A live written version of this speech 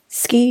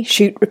Ski,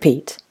 Shoot,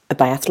 Repeat, a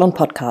biathlon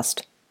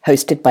podcast,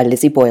 hosted by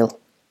Lizzie Boyle.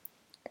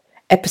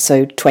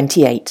 Episode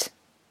 28.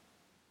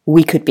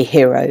 We Could Be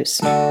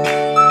Heroes.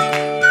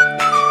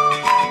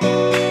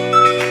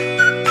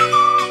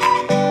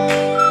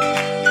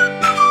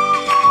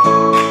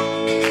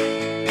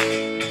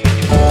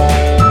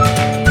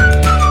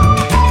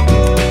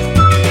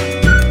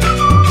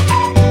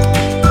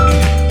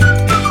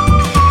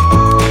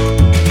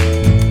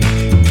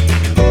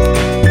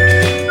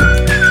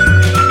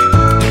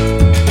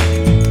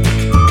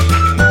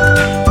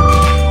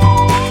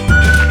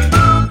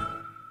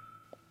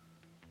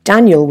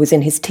 Daniel was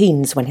in his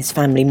teens when his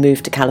family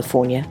moved to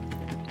California.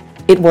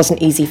 It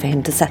wasn't easy for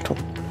him to settle.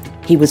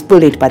 He was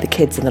bullied by the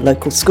kids in the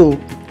local school.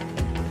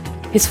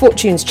 His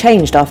fortunes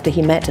changed after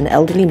he met an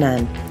elderly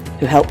man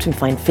who helped him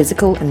find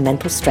physical and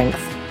mental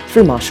strength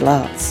through martial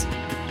arts.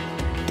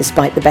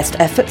 Despite the best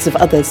efforts of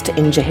others to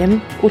injure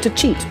him or to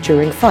cheat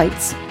during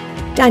fights,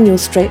 Daniel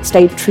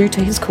stayed true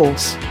to his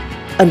course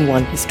and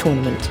won his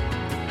tournament.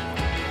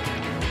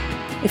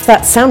 If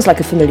that sounds like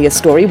a familiar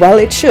story, well,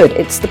 it should.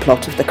 It's the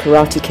plot of The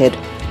Karate Kid.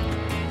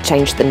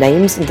 Change the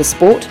names and the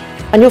sport,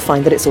 and you'll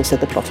find that it's also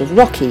the plot of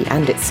Rocky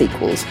and its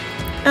sequels,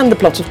 and the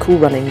plot of Cool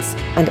Runnings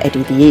and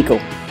Eddie the Eagle.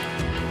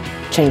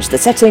 Change the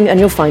setting, and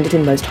you'll find it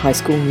in most high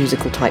school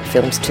musical-type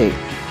films too.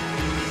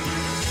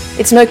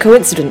 It's no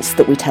coincidence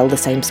that we tell the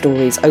same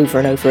stories over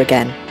and over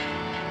again.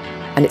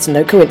 And it's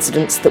no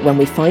coincidence that when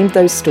we find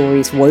those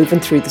stories woven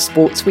through the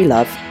sports we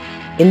love,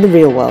 in the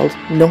real world,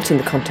 not in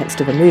the context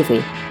of a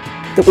movie,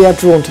 that we are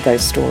drawn to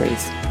those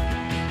stories.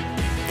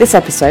 This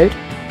episode,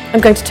 I'm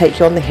going to take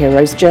you on the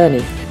hero's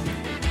journey.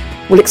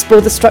 We'll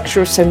explore the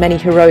structure of so many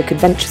heroic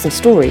adventures and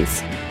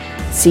stories,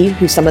 see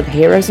who some of the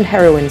heroes and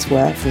heroines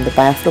were from the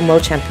Biathlon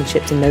World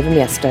Championships in Nove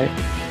Mesto,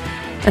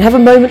 and have a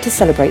moment to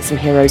celebrate some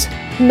heroes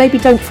who maybe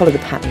don't follow the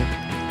pattern,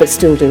 but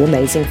still do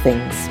amazing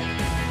things.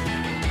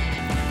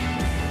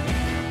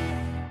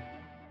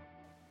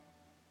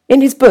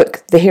 In his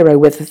book, The Hero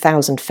with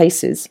 1,000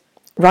 Faces,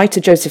 writer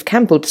Joseph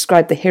Campbell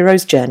described the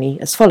hero's journey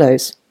as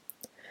follows.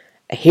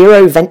 A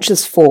hero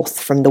ventures forth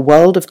from the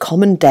world of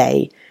common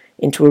day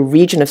into a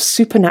region of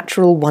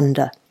supernatural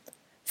wonder.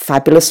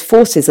 Fabulous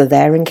forces are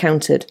there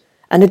encountered,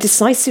 and a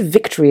decisive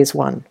victory is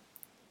won.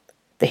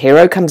 The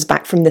hero comes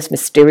back from this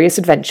mysterious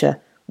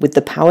adventure with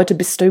the power to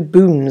bestow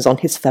boons on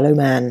his fellow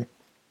man.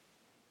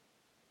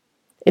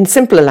 In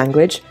simpler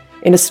language,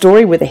 in a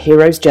story with a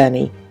hero's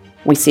journey,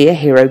 we see a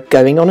hero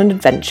going on an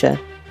adventure,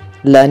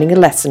 learning a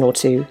lesson or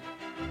two,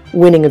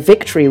 winning a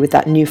victory with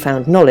that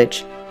newfound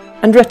knowledge,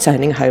 and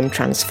returning home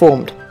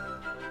transformed.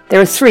 There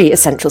are three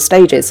essential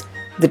stages: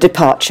 the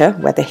departure,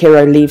 where the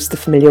hero leaves the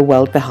familiar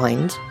world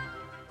behind;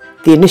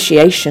 the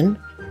initiation,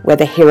 where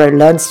the hero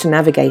learns to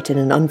navigate in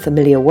an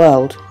unfamiliar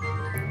world;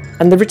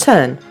 and the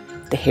return,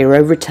 the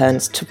hero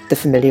returns to the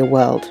familiar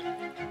world.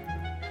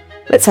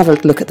 Let's have a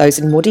look at those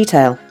in more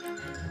detail.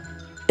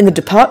 In the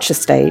departure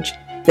stage,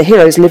 the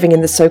hero is living in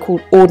the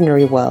so-called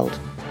ordinary world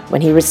when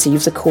he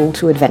receives a call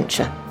to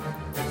adventure.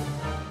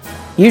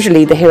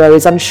 Usually the hero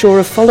is unsure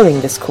of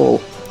following this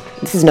call.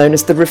 This is known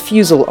as the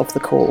refusal of the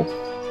call,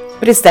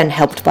 but is then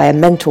helped by a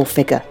mentor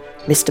figure,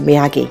 Mr.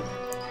 Miyagi,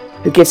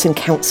 who gives him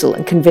counsel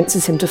and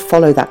convinces him to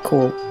follow that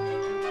call.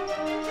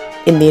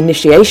 In the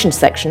initiation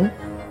section,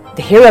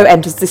 the hero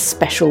enters this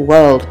special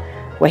world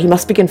where he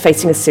must begin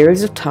facing a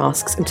series of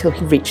tasks until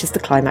he reaches the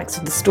climax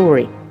of the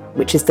story,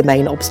 which is the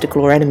main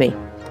obstacle or enemy.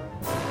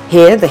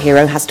 Here, the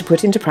hero has to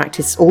put into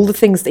practice all the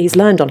things that he's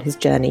learned on his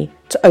journey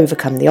to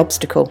overcome the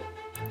obstacle.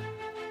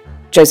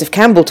 Joseph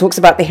Campbell talks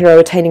about the hero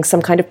attaining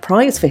some kind of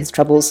prize for his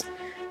troubles.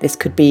 This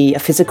could be a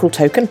physical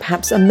token,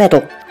 perhaps a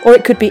medal, or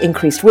it could be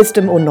increased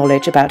wisdom or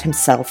knowledge about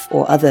himself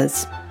or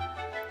others.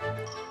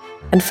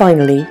 And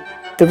finally,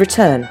 the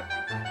return.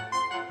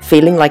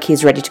 Feeling like he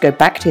is ready to go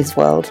back to his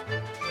world,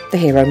 the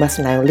hero must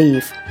now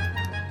leave.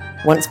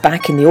 Once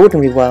back in the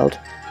ordinary world,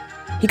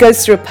 he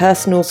goes through a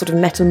personal sort of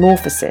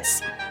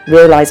metamorphosis,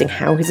 realising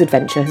how his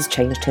adventure has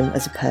changed him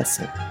as a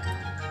person.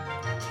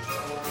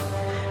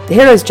 The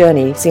hero's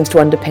journey seems to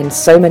underpin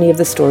so many of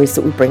the stories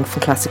that we bring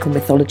from classical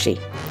mythology,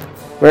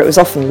 where it was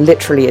often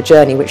literally a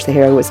journey which the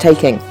hero was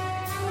taking,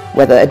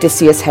 whether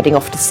Odysseus heading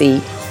off to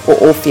sea or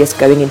Orpheus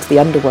going into the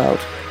underworld.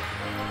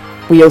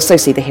 We also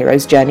see the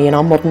hero's journey in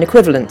our modern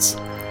equivalents.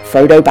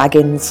 Frodo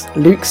Baggins,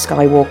 Luke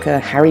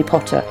Skywalker, Harry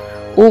Potter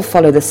all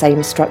follow the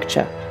same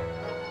structure.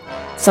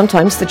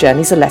 Sometimes the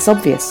journeys are less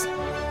obvious.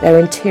 They're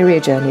interior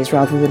journeys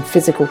rather than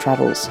physical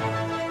travels.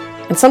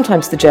 And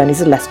sometimes the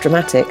journeys are less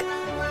dramatic.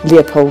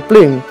 Leopold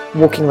Bloom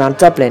walking around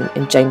Dublin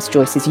in James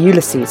Joyce's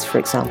Ulysses, for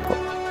example.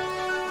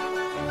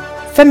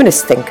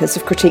 Feminist thinkers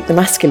have critiqued the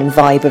masculine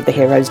vibe of the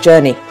hero's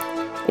journey.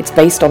 It's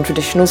based on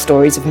traditional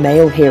stories of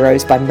male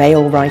heroes by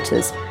male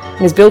writers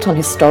and is built on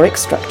historic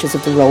structures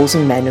of the roles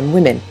in men and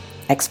women,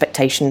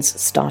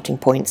 expectations, starting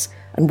points,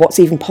 and what's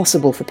even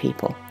possible for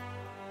people.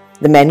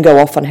 The men go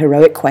off on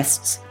heroic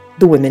quests,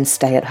 the women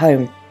stay at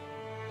home.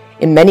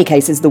 In many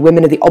cases, the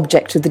women are the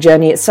object of the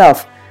journey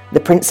itself, the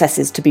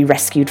princesses to be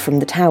rescued from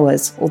the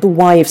towers, or the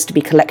wives to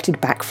be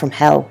collected back from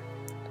hell.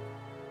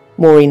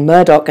 Maureen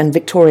Murdoch and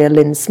Victoria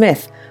Lynn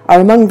Smith are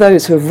among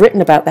those who have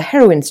written about the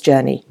heroine's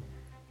journey,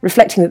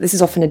 reflecting that this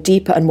is often a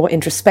deeper and more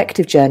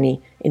introspective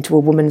journey into a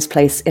woman's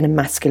place in a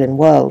masculine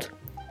world.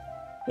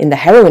 In the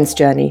heroine's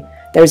journey,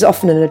 there is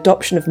often an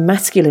adoption of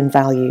masculine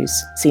values,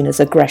 seen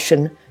as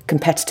aggression,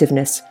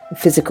 competitiveness, and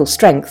physical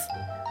strength,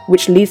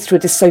 which leads to a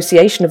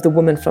dissociation of the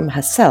woman from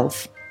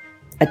herself,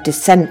 a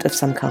descent of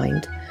some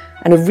kind,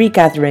 and a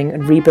regathering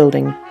and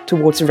rebuilding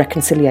towards a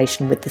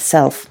reconciliation with the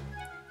self.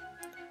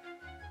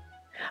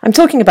 I'm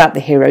talking about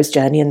the hero's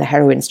journey and the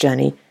heroine's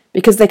journey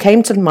because they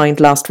came to mind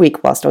last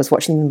week whilst I was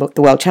watching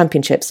the World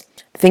Championships,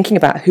 thinking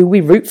about who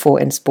we root for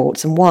in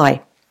sports and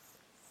why.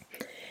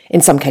 In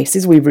some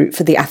cases, we root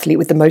for the athlete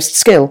with the most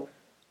skill,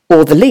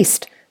 or the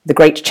least, the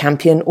great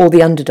champion or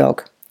the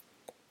underdog.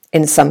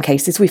 In some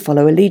cases, we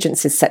follow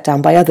allegiances set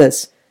down by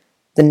others,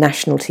 the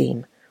national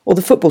team, or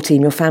the football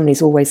team your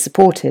family's always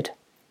supported.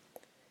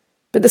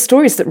 But the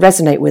stories that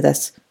resonate with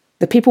us,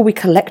 the people we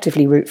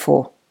collectively root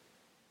for,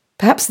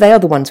 perhaps they are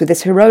the ones with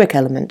this heroic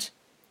element,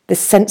 this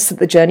sense that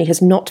the journey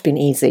has not been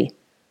easy,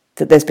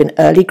 that there's been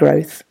early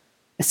growth,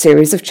 a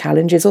series of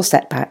challenges or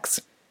setbacks,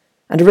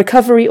 and a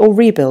recovery or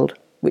rebuild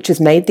which has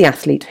made the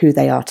athlete who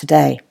they are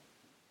today.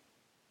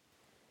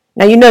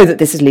 Now you know that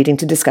this is leading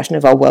to discussion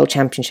of our World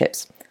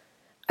Championships,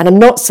 and I'm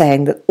not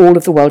saying that all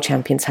of the world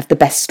champions have the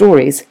best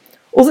stories,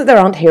 or that there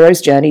aren't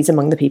heroes' journeys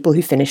among the people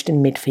who finished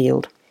in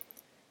midfield.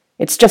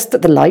 It's just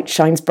that the light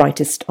shines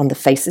brightest on the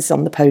faces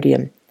on the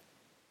podium,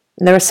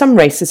 and there are some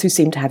racers who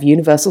seem to have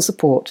universal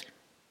support,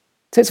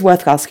 so it's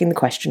worth asking the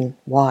question,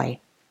 why?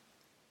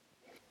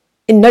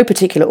 In no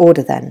particular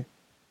order then,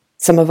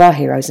 some of our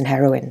heroes and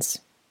heroines.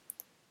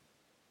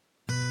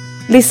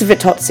 Lisa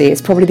Vitozzi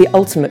is probably the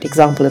ultimate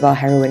example of our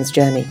heroine's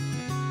journey.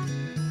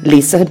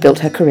 Lisa had built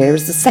her career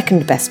as the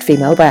second best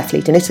female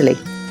biathlete in Italy.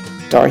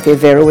 Dorothea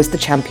Viera was the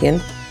champion,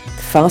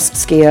 the fast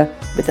skier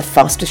with the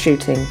fastest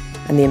shooting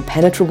and the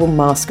impenetrable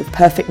mask of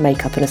perfect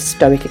makeup and a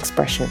stoic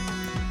expression.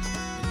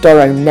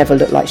 Doro never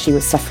looked like she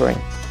was suffering.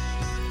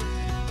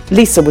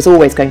 Lisa was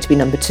always going to be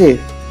number 2,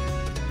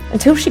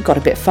 until she got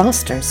a bit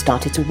faster and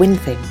started to win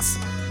things.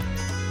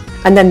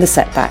 And then the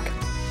setback.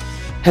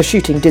 Her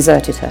shooting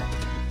deserted her.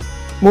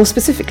 More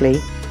specifically,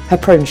 her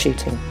prone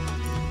shooting.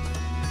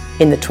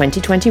 In the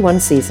 2021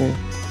 season,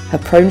 her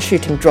prone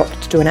shooting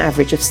dropped to an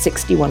average of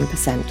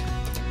 61%.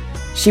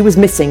 She was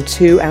missing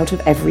 2 out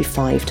of every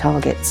 5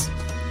 targets.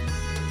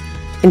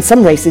 In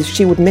some races,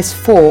 she would miss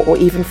 4 or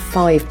even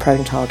 5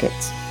 prone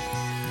targets.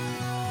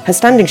 Her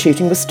standing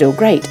shooting was still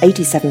great,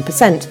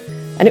 87%,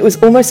 and it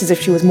was almost as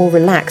if she was more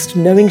relaxed,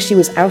 knowing she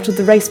was out of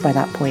the race by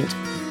that point,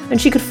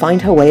 and she could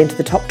find her way into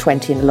the top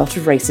 20 in a lot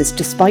of races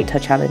despite her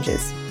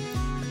challenges.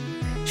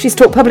 She's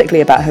talked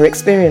publicly about her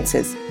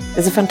experiences.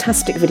 There's a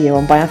fantastic video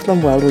on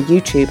Biathlon World or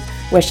YouTube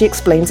where she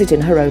explains it in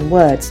her own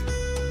words.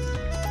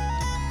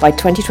 By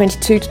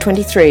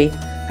 2022-23,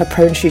 her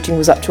prone shooting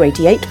was up to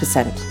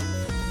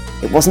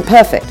 88%. It wasn't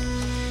perfect,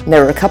 and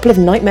there were a couple of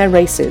nightmare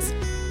races,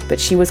 but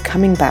she was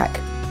coming back,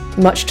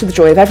 much to the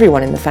joy of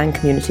everyone in the fan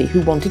community who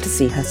wanted to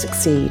see her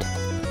succeed.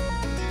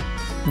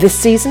 This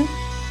season,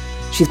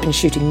 she's been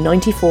shooting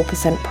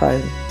 94%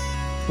 prone,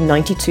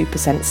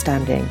 92%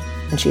 standing,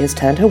 and she has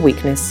turned her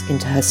weakness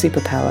into her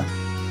superpower.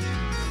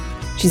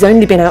 She's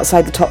only been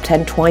outside the top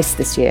 10 twice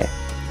this year,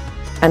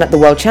 and at the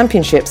World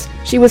Championships,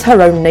 she was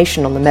her own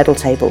nation on the medal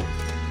table,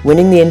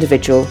 winning the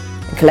individual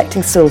and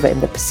collecting silver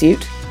in the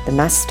pursuit, the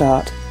mass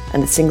start,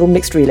 and the single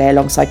mixed relay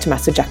alongside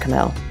Tommaso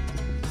Giacomel.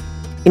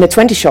 In a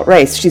 20-shot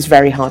race, she's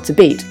very hard to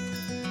beat,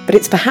 but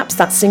it's perhaps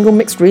that single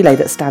mixed relay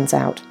that stands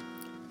out.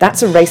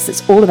 That's a race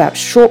that's all about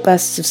short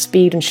bursts of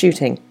speed and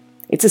shooting.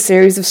 It's a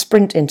series of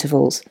sprint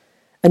intervals,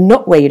 and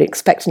not where you'd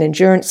expect an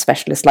endurance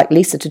specialist like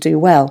Lisa to do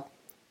well.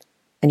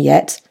 And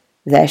yet,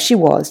 there she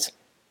was,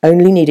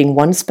 only needing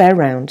one spare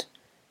round,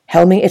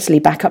 helming Italy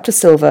back up to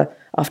silver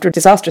after a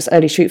disastrous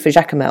early shoot for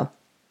Giacomel.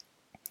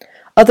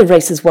 Other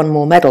racers won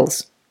more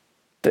medals,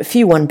 but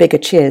few won bigger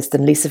cheers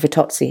than Lisa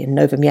Vitozzi in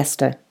Nove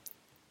Mesto.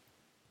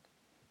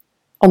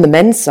 On the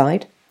men's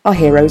side, our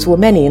heroes were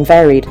many and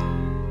varied,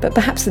 but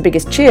perhaps the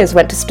biggest cheers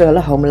went to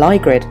Sturla Holm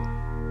Lægreid,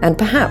 and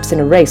perhaps in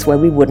a race where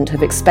we wouldn't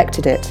have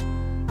expected it.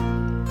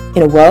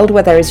 In a world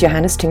where there is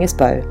Johannes Tingis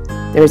Bø,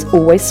 there is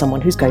always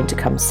someone who's going to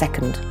come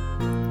second.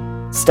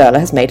 Sturla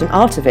has made an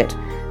art of it,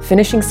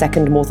 finishing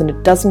second more than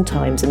a dozen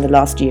times in the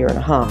last year and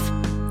a half.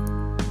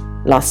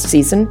 Last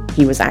season,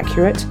 he was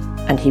accurate,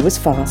 and he was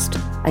fast,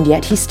 and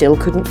yet he still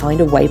couldn't find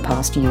a way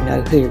past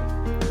you-know-who.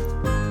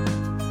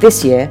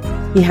 This year,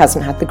 he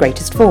hasn't had the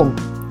greatest form.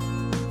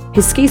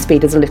 His ski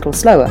speed is a little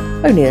slower,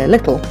 only a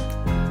little,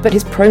 but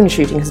his prone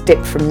shooting has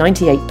dipped from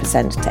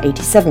 98% to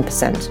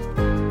 87%.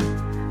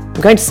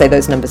 I'm going to say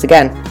those numbers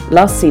again.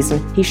 Last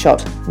season, he shot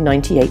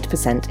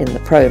 98% in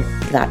the prone.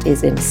 That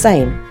is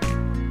insane.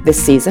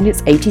 This season,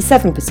 it's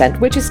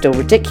 87%, which is still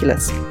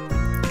ridiculous.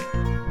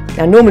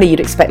 Now, normally you'd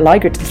expect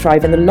Lægreid to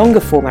thrive in the longer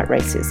format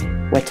races,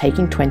 where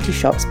taking 20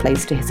 shots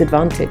plays to his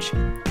advantage.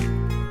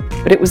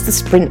 But it was the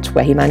sprint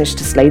where he managed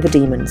to slay the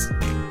demons,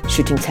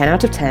 shooting 10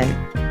 out of 10,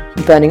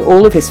 burning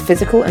all of his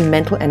physical and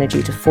mental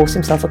energy to force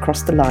himself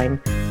across the line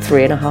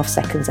 3.5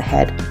 seconds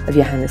ahead of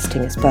Johannes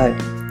Tinges Bö.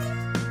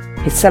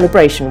 His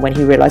celebration when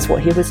he realised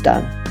what he was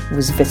done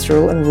was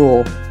visceral and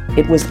raw.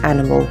 It was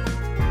animal.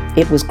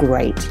 It was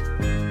great.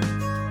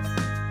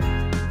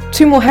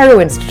 2 more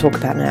heroines to talk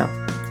about now.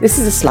 This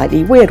is a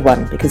slightly weird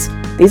one because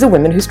these are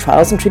women whose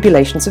trials and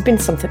tribulations have been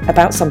something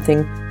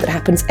that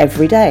happens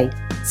every day,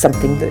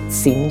 something that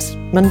seems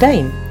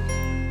mundane.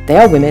 They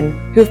are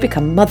women who have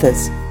become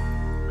mothers.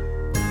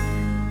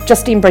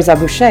 Justine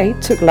Brézat-Boucher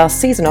took last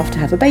season off to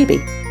have a baby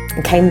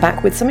and came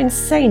back with some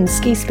insane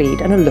ski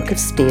speed and a look of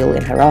steel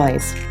in her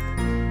eyes.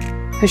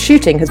 Her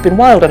shooting has been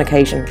wild on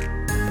occasion,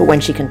 but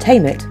when she can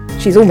tame it,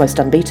 she's almost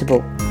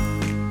unbeatable.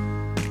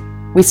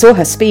 We saw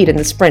her speed in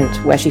the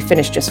sprint, where she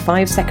finished just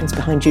 5 seconds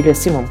behind Julia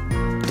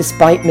Simon,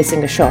 despite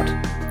missing a shot,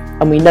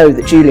 and we know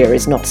that Julia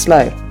is not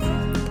slow.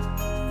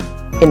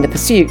 In the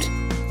pursuit,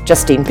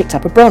 Justine picked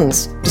up a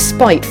bronze,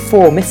 despite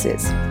 4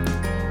 misses.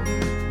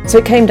 So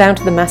it came down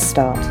to the mass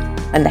start,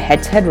 and the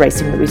head-to-head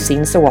racing that we've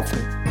seen so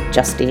often,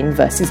 Justine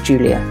versus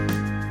Julia.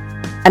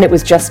 And it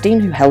was Justine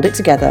who held it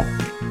together,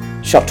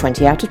 shot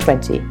 20 out of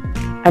 20,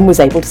 and was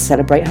able to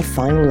celebrate her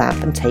final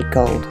lap and take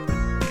gold.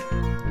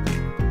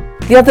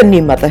 The other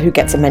new mother who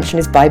gets a mention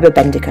is Baiba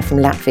Bendika from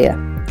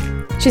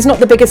Latvia. She's not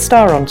the biggest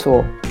star on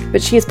tour,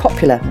 but she is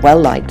popular and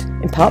well-liked,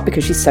 in part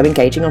because she's so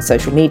engaging on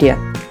social media.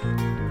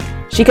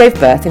 She gave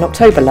birth in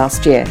October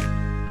last year,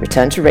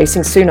 returned to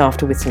racing soon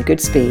after with some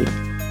good speed,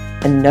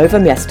 and Nove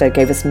Mesto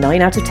gave us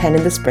 9 out of 10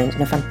 in the sprint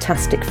and a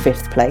fantastic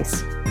 5th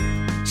place.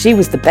 She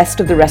was the best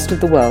of the rest of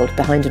the world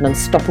behind an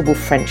unstoppable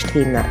French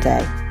team that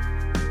day.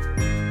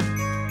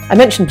 I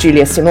mentioned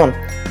Julia Simon,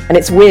 and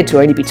it's weird to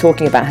only be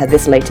talking about her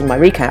this late in my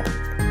recap.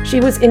 She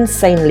was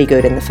insanely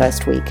good in the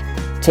first week,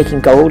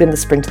 taking gold in the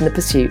sprint and the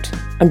pursuit,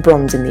 and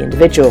bronze in the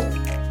individual.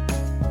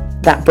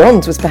 That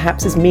bronze was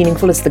perhaps as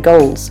meaningful as the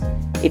golds.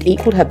 It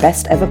equalled her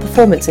best ever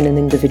performance in an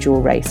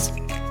individual race,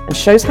 and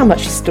shows how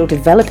much she's still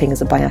developing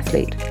as a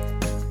biathlete.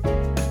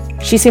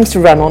 She seems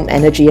to run on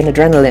energy and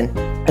adrenaline,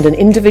 and an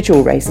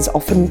individual race is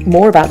often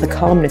more about the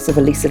calmness of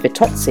Elisa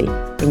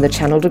Vitozzi than the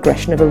channeled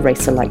aggression of a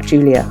racer like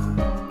Julia.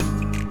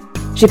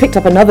 She picked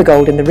up another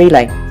gold in the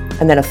relay,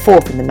 and then a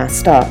 4th in the mass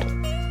start.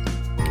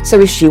 So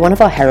is she one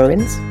of our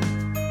heroines?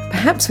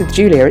 Perhaps with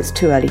Julia it's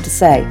too early to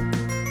say.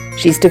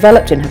 She's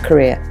developed in her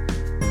career,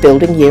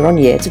 building year on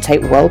year to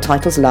take world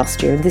titles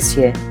last year and this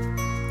year.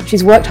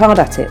 She's worked hard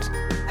at it,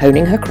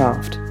 honing her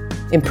craft,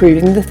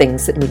 improving the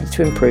things that needed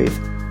to improve,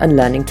 and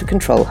learning to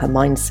control her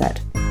mindset.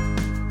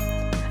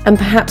 And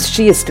perhaps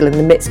she is still in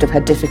the midst of her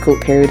difficult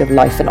period of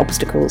life and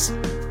obstacles.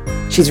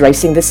 She's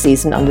racing this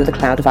season under the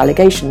cloud of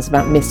allegations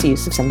about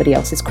misuse of somebody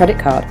else's credit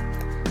card.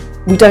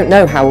 We don't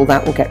know how all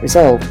that will get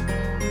resolved.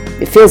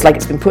 It feels like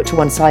it's been put to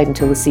one side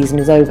until the season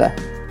is over,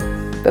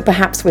 but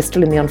perhaps we're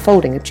still in the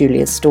unfolding of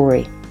Julia's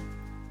story.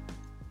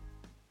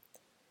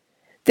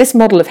 This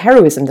model of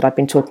heroism that I've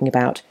been talking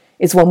about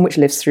is one which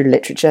lives through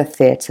literature,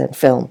 theatre and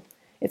film.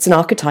 It's an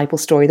archetypal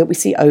story that we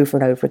see over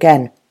and over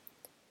again.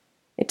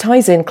 It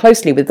ties in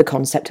closely with the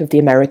concept of the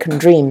American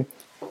dream,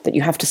 that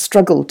you have to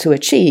struggle to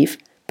achieve,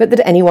 but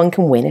that anyone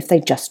can win if they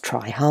just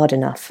try hard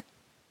enough.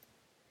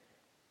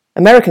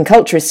 American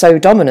culture is so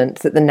dominant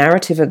that the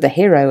narrative of the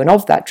hero and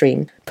of that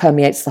dream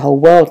permeates the whole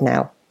world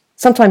now,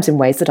 sometimes in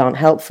ways that aren't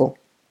helpful.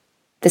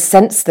 This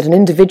sense that an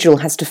individual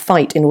has to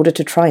fight in order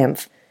to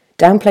triumph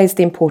downplays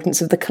the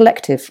importance of the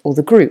collective or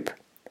the group.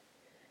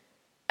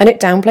 And it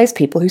downplays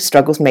people whose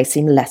struggles may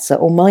seem lesser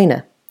or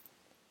minor.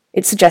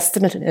 It suggests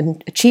that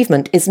an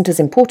achievement isn't as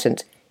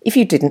important if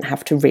you didn't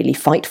have to really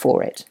fight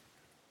for it,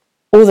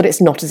 or that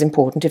it's not as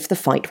important if the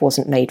fight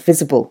wasn't made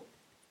visible.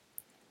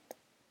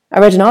 I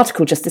read an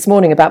article just this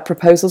morning about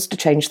proposals to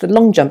change the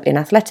long jump in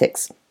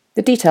athletics.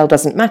 The detail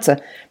doesn't matter,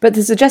 but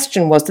the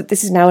suggestion was that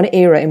this is now an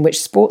era in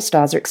which sports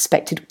stars are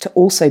expected to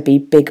also be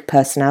big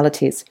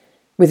personalities,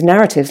 with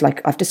narratives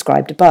like I've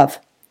described above.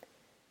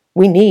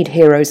 We need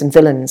heroes and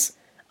villains,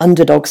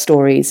 underdog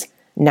stories,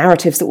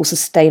 narratives that will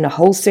sustain a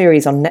whole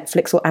series on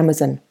Netflix or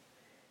Amazon.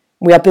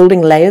 We are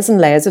building layers and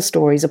layers of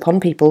stories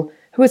upon people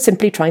who are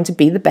simply trying to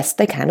be the best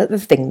they can at the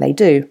thing they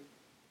do.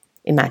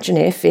 Imagine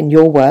if, in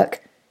your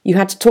work, you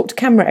had to talk to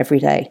camera every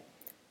day,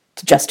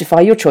 to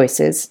justify your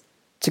choices,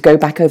 to go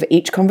back over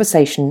each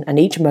conversation and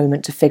each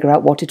moment to figure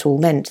out what it all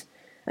meant,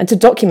 and to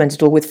document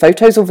it all with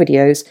photos or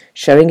videos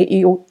showing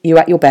you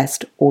at your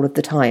best all of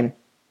the time.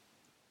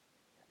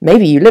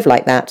 Maybe you live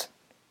like that,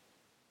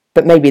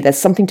 but maybe there's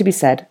something to be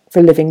said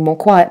for living more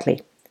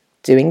quietly,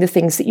 doing the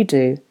things that you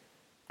do,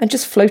 and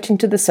just floating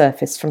to the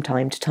surface from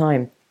time to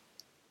time.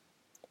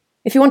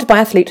 If you want a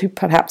biathlete who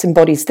perhaps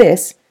embodies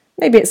this,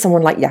 maybe it's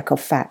someone like Jakov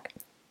Fak,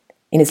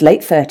 in his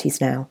late 30s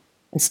now,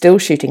 and still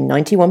shooting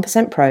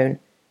 91% prone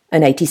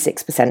and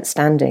 86%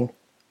 standing.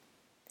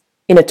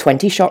 In a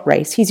 20-shot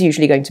race, he's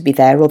usually going to be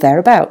there or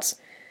thereabouts.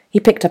 He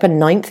picked up a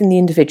 9th in the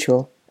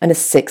individual and a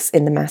 6th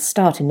in the mass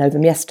start in Nove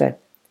Mesto.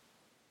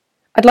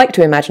 I'd like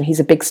to imagine he's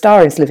a big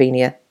star in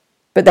Slovenia,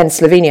 but then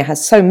Slovenia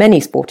has so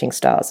many sporting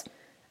stars,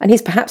 and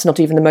he's perhaps not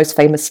even the most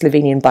famous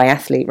Slovenian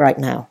biathlete right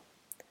now.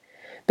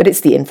 But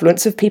it's the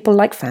influence of people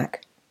like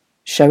Fak,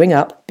 showing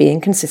up,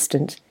 being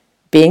consistent,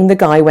 being the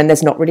guy when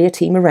there's not really a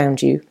team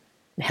around you,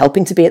 and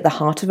helping to be at the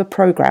heart of a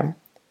programme.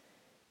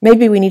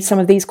 Maybe we need some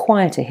of these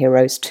quieter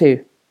heroes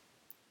too.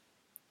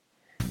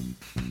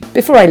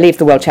 Before I leave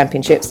the World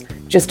Championships,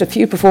 just a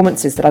few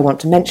performances that I want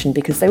to mention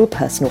because they were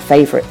personal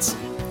favourites.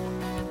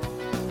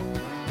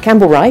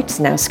 Campbell Wright,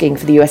 now skiing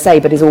for the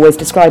USA but is always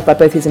described by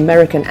both his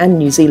American and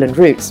New Zealand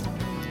roots.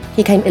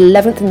 He came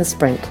 11th in the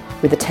sprint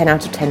with a 10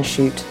 out of 10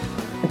 shoot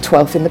and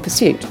 12th in the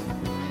pursuit.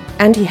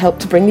 And he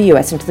helped to bring the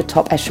US into the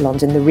top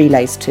echelons in the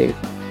relays too.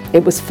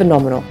 It was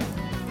phenomenal.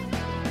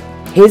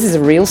 His is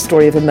a real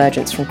story of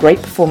emergence from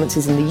great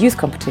performances in the youth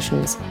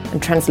competitions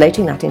and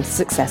translating that into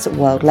success at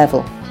world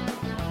level.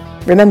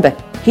 Remember,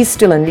 he's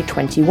still only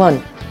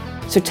 21,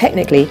 so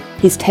technically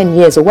he's 10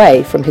 years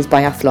away from his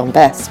biathlon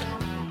best.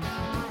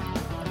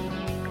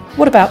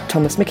 What about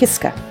Thomas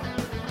McKiska?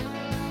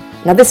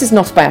 Now this is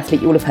not a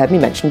biathlete you will have heard me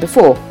mention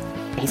before.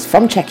 He's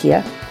from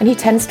Czechia and he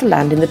tends to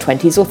land in the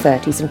 20s or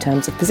 30s in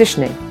terms of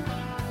positioning.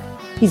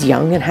 He's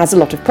young and has a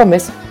lot of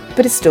promise,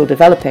 but is still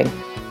developing.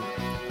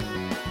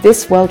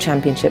 This World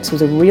Championships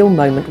was a real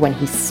moment when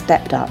he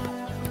stepped up.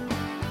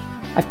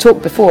 I've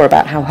talked before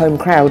about how home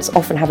crowds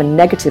often have a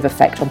negative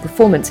effect on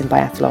performance in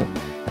biathlon.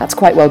 That's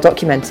quite well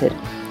documented.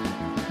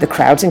 The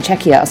crowds in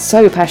Czechia are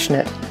so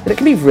passionate that it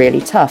can be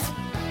really tough.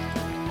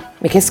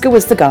 McKiska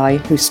was the guy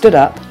who stood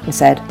up and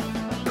said,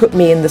 "Put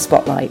me in the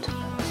spotlight."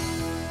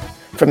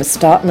 From a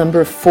start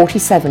number of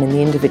 47 in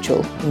the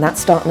individual, and that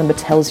start number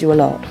tells you a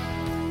lot.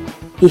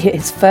 He hit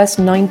his first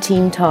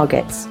 19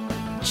 targets,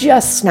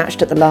 just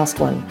snatched at the last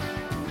one,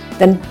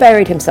 then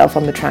buried himself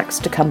on the tracks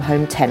to come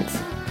home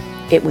 10th.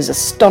 It was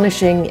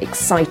astonishing,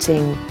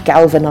 exciting,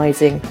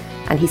 galvanising,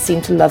 and he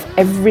seemed to love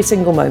every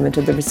single moment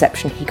of the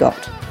reception he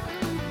got.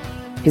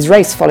 His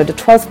race followed a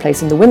 12th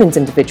place in the women's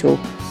individual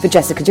for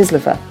Jessica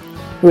Jislova,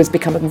 who has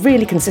become a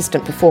really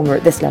consistent performer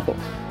at this level,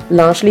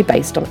 largely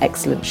based on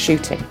excellent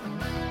shooting.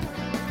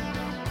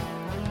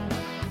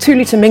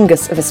 Tuulita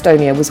Mingus of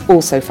Estonia was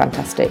also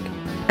fantastic,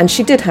 and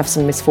she did have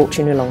some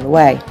misfortune along the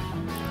way.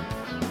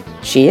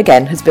 She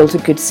again has built a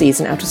good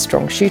season out of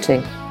strong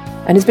shooting,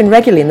 and has been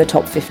regularly in the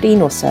top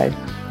 15 or so.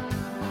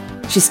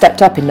 She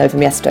stepped up in Novo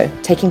Mesto,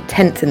 taking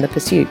 10th in the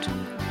pursuit.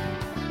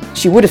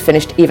 She would have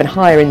finished even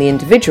higher in the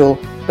individual,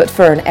 but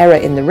for an error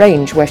in the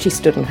range where she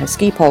stood on her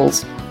ski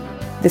poles.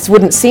 This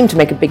wouldn't seem to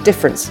make a big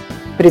difference,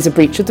 but is a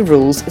breach of the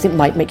rules as it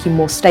might make you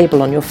more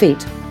stable on your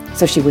feet,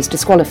 so she was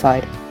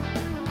disqualified.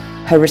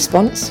 Her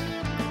response?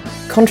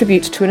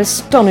 Contribute to an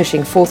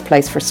astonishing 4th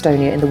place for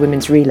Estonia in the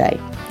women's relay,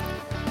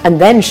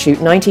 and then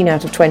shoot 19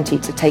 out of 20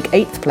 to take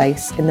 8th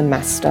place in the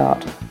mass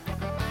start.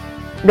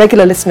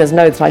 Regular listeners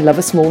know that I love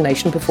a small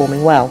nation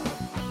performing well,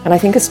 and I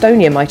think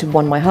Estonia might have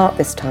won my heart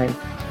this time,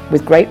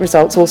 with great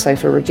results also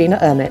for Regina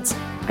Ermits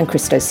and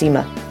Christo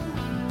Sima.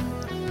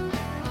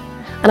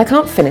 And I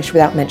can't finish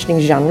without mentioning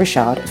Jeanne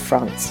Richard of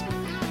France.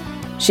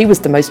 She was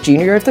the most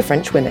junior of the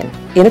French women,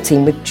 in a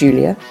team with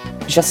Julia,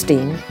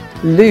 Justine,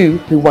 Lou,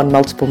 who won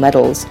multiple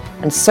medals,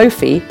 and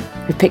Sophie,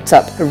 who picked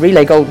up a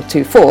relay gold with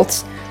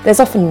 2/4.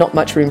 There's often not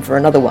much room for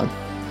another one.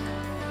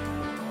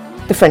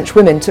 The French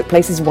women took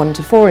places 1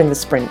 to 4 in the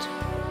sprint,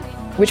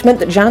 which meant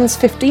that Jeanne's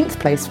 15th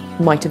place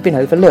might have been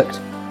overlooked.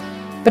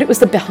 But it was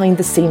the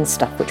behind-the-scenes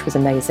stuff which was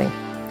amazing.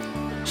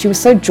 She was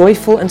so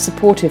joyful and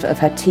supportive of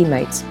her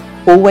teammates,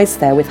 always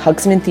there with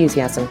hugs and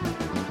enthusiasm,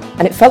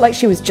 and it felt like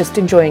she was just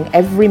enjoying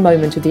every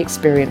moment of the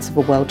experience of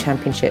a World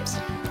Championships.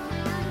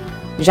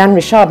 Jeanne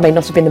Richard may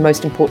not have been the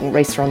most important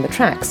racer on the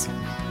tracks,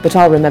 but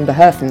I'll remember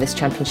her from this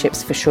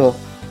Championships for sure.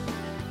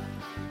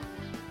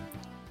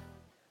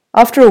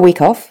 After a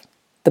week off,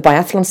 the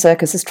biathlon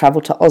circus has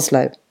travelled to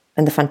Oslo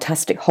and the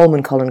fantastic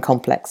Holmenkollen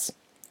complex.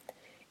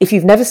 If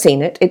you've never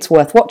seen it, it's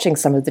worth watching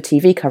some of the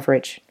TV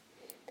coverage.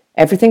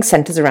 Everything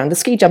centres around the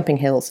ski jumping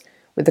hills,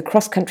 with the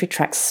cross-country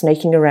tracks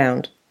snaking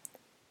around.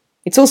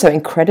 It's also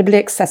incredibly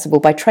accessible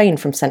by train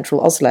from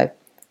central Oslo.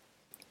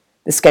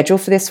 The schedule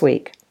for this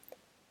week: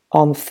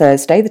 on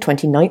Thursday, the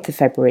 29th of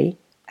February,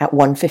 at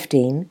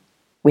 1:15,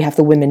 we have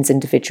the women's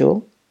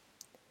individual.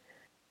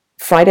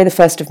 Friday, the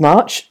 1st of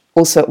March,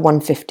 also at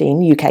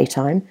 1:15 UK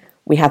time,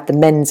 we have the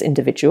men's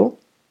individual.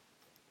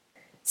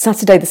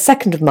 Saturday, the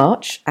 2nd of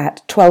March,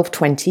 at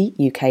 12:20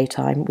 UK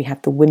time, we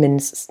have the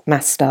women's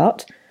mass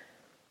start,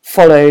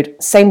 followed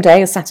same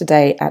day as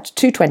Saturday at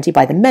 2:20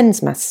 by the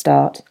men's mass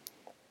start.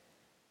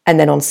 And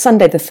then on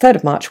Sunday, the 3rd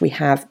of March, we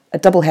have a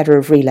double header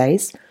of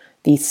relays,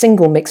 the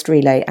single mixed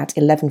relay at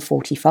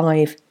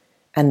 11:45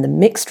 and the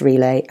mixed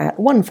relay at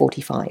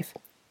 1:45.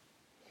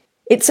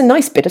 It's a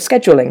nice bit of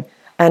scheduling,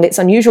 and it's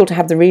unusual to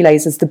have the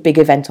relays as the big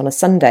event on a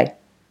Sunday.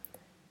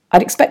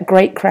 I'd expect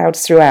great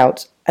crowds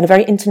throughout, and a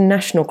very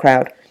international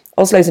crowd.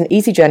 Oslo's an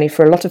easy journey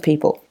for a lot of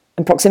people,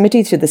 and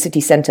proximity to the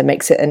city centre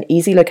makes it an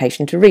easy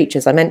location to reach,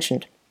 as I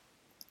mentioned.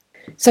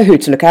 So who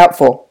to look out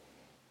for?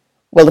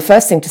 Well, the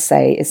first thing to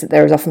say is that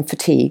there is often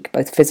fatigue,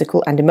 both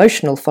physical and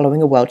emotional,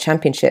 following a World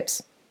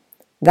Championships.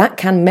 That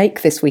can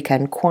make this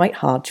weekend quite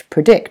hard to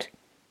predict.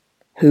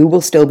 Who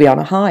will still be on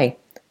a high?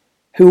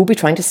 Who will be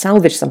trying to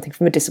salvage something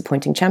from a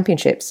disappointing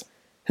championships?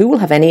 Who will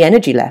have any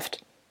energy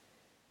left?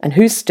 And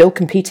who's still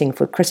competing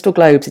for crystal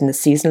globes in the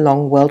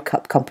season-long World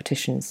Cup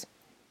competitions?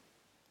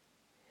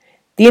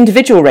 The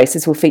individual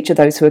races will feature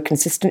those who are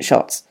consistent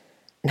shots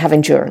and have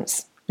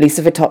endurance.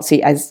 Lisa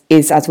Vitozzi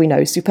is, as we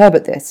know, superb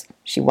at this.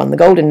 She won the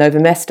gold in Nove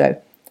Mesto.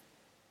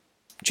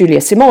 Julia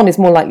Simon is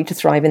more likely to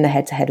thrive in the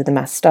head-to-head of the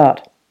mass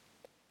start.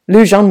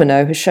 Lou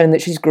Jean-Monod has shown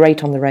that she's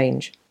great on the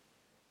range.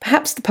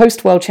 Perhaps the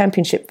post-World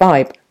Championship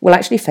vibe will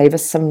actually favour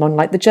someone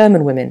like the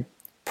German women,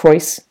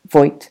 Preuss,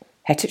 Voigt,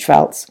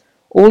 Hettich-Waltz,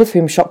 all of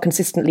whom shot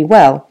consistently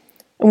well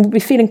and will be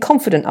feeling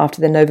confident after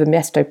their Nove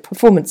Mesto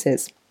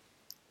performances.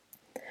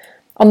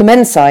 On the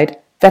men's side,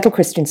 Vettel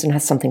Christensen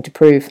has something to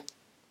prove.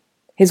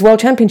 His World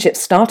Championship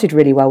started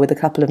really well with a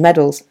couple of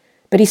medals,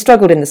 but he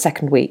struggled in the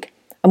second week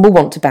and will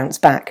want to bounce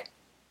back.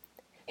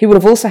 He will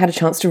have also had a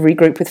chance to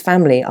regroup with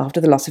family after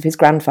the loss of his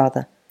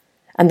grandfather,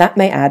 and that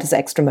may add as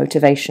extra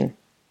motivation.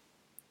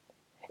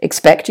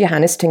 Expect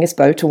Johannes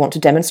Tingesbo to want to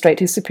demonstrate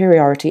his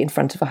superiority in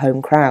front of a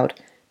home crowd,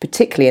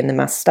 particularly in the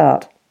mass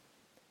start.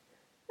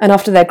 And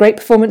after their great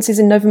performances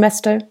in Nove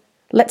Mesto,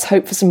 let's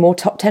hope for some more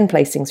top 10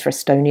 placings for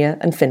Estonia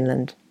and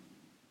Finland.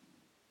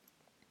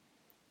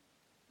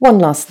 One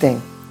last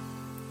thing.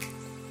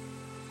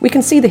 We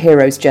can see the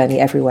hero's journey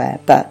everywhere,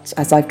 but,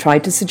 as I've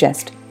tried to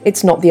suggest,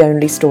 it's not the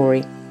only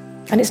story,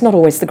 and it's not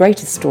always the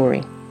greatest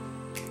story.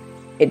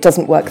 It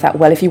doesn't work that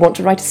well if you want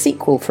to write a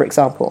sequel, for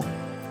example.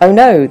 Oh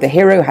no, the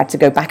hero had to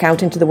go back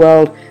out into the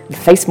world and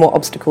face more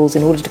obstacles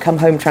in order to come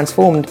home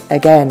transformed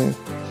again.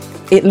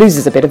 It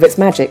loses a bit of its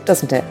magic,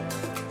 doesn't it?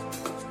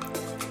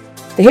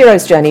 The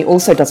hero's journey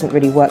also doesn't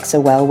really work so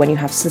well when you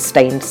have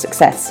sustained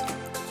success.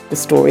 The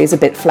story is a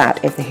bit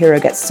flat if the hero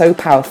gets so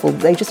powerful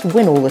that they just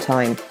win all the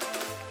time.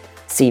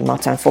 See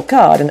Martin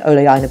Fourcade and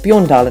Ole Einar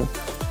Bjorndalen.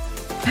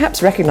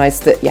 Perhaps recognise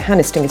that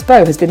Johannes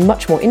Tingesbo has been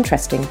much more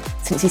interesting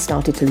since he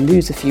started to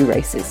lose a few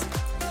races.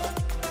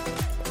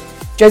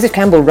 Joseph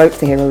Campbell wrote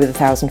The Hero with a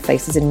Thousand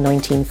Faces in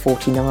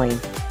 1949.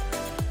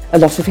 A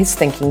lot of his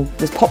thinking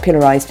was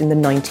popularised in the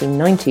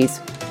 1990s,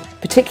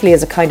 particularly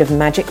as a kind of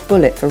magic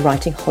bullet for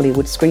writing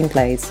Hollywood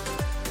screenplays.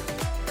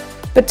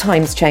 But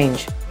times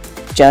change.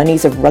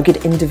 Journeys of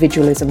rugged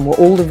individualism were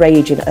all the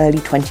rage in early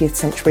 20th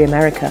century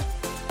America,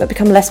 but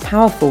become less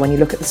powerful when you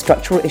look at the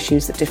structural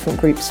issues that different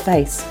groups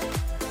face.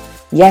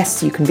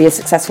 Yes, you can be a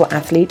successful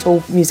athlete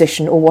or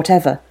musician or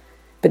whatever,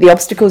 but the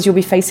obstacles you'll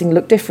be facing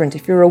look different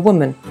if you're a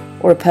woman,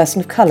 or a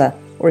person of colour,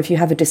 or if you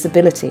have a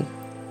disability.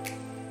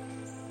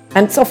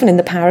 And it's often in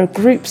the power of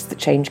groups that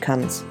change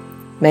comes.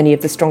 Many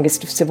of the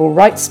strongest of civil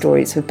rights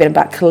stories have been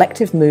about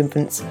collective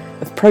movements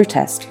of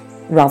protest,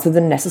 rather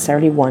than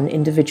necessarily one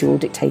individual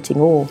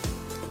dictating all.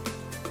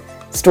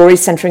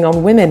 Stories centering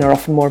on women are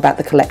often more about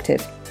the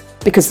collective,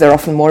 because they're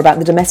often more about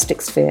the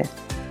domestic sphere.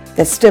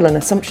 There's still an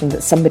assumption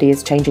that somebody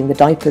is changing the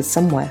diapers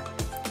somewhere.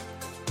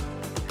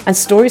 And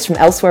stories from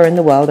elsewhere in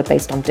the world are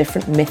based on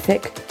different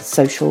mythic,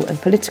 social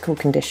and political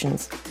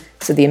conditions,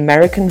 so the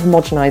American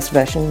homogenised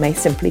version may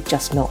simply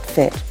just not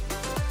fit.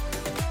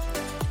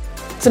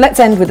 So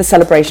let's end with a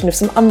celebration of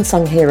some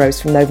unsung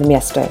heroes from Nove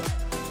Mesto.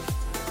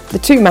 The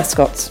two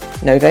mascots,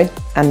 Nove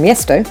and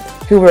Mesto,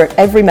 who were at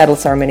every medal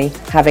ceremony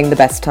having the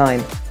best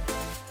time.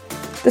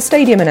 The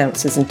stadium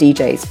announcers and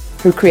DJs,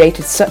 who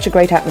created such a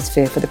great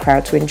atmosphere for the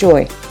crowd to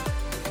enjoy.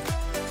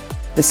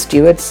 The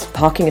stewards,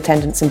 parking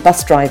attendants and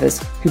bus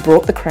drivers who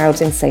brought the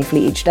crowds in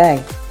safely each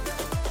day.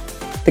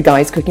 The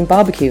guys cooking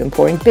barbecue and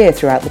pouring beer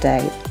throughout the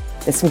day.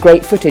 There's some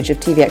great footage of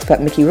TV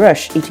expert Mickey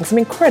Rush eating some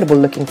incredible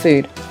looking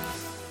food.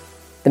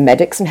 The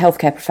medics and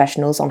healthcare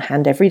professionals on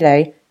hand every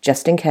day,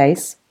 just in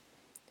case.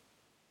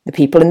 The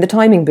people in the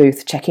timing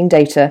booth checking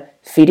data,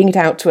 feeding it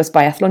out to us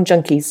biathlon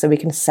junkies so we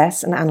can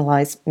assess and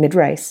analyse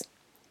mid-race.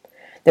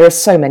 There are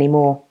so many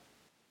more.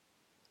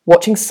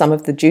 Watching some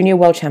of the Junior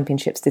World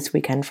Championships this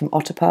weekend from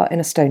Otepää in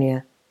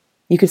Estonia,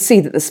 you could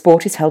see that the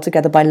sport is held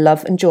together by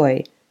love and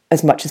joy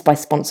as much as by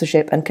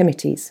sponsorship and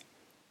committees.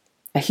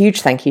 A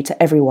huge thank you to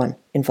everyone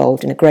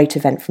involved in a great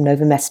event from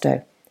Nove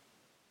Mesto.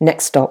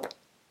 Next stop,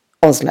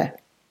 Oslo.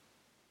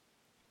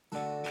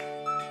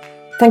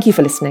 Thank you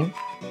for listening.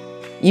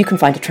 You can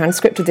find a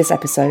transcript of this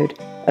episode,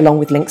 along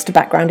with links to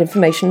background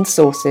information and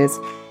sources,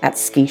 at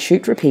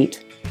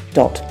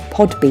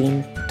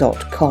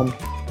skishootrepeat.podbean.com.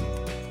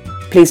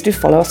 Please do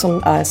follow us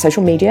on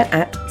social media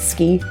at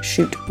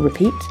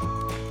skishootrepeat,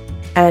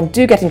 and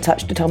do get in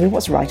touch to tell me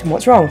what's right and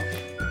what's wrong.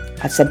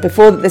 I've said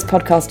before that this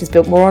podcast is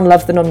built more on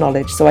love than on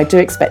knowledge, so I do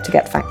expect to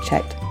get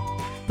fact-checked.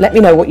 Let me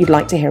know what you'd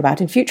like to hear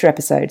about in future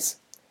episodes.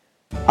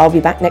 I'll be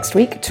back next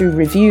week to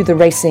review the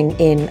racing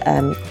in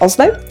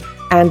Oslo,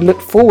 and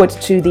look forward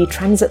to the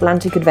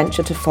transatlantic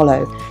adventure to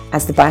follow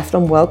as the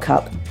Biathlon World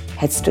Cup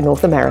heads to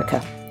North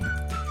America.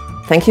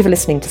 Thank you for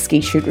listening to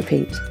Ski Shoot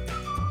Repeat.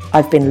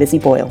 I've been Lizzie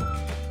Boyle.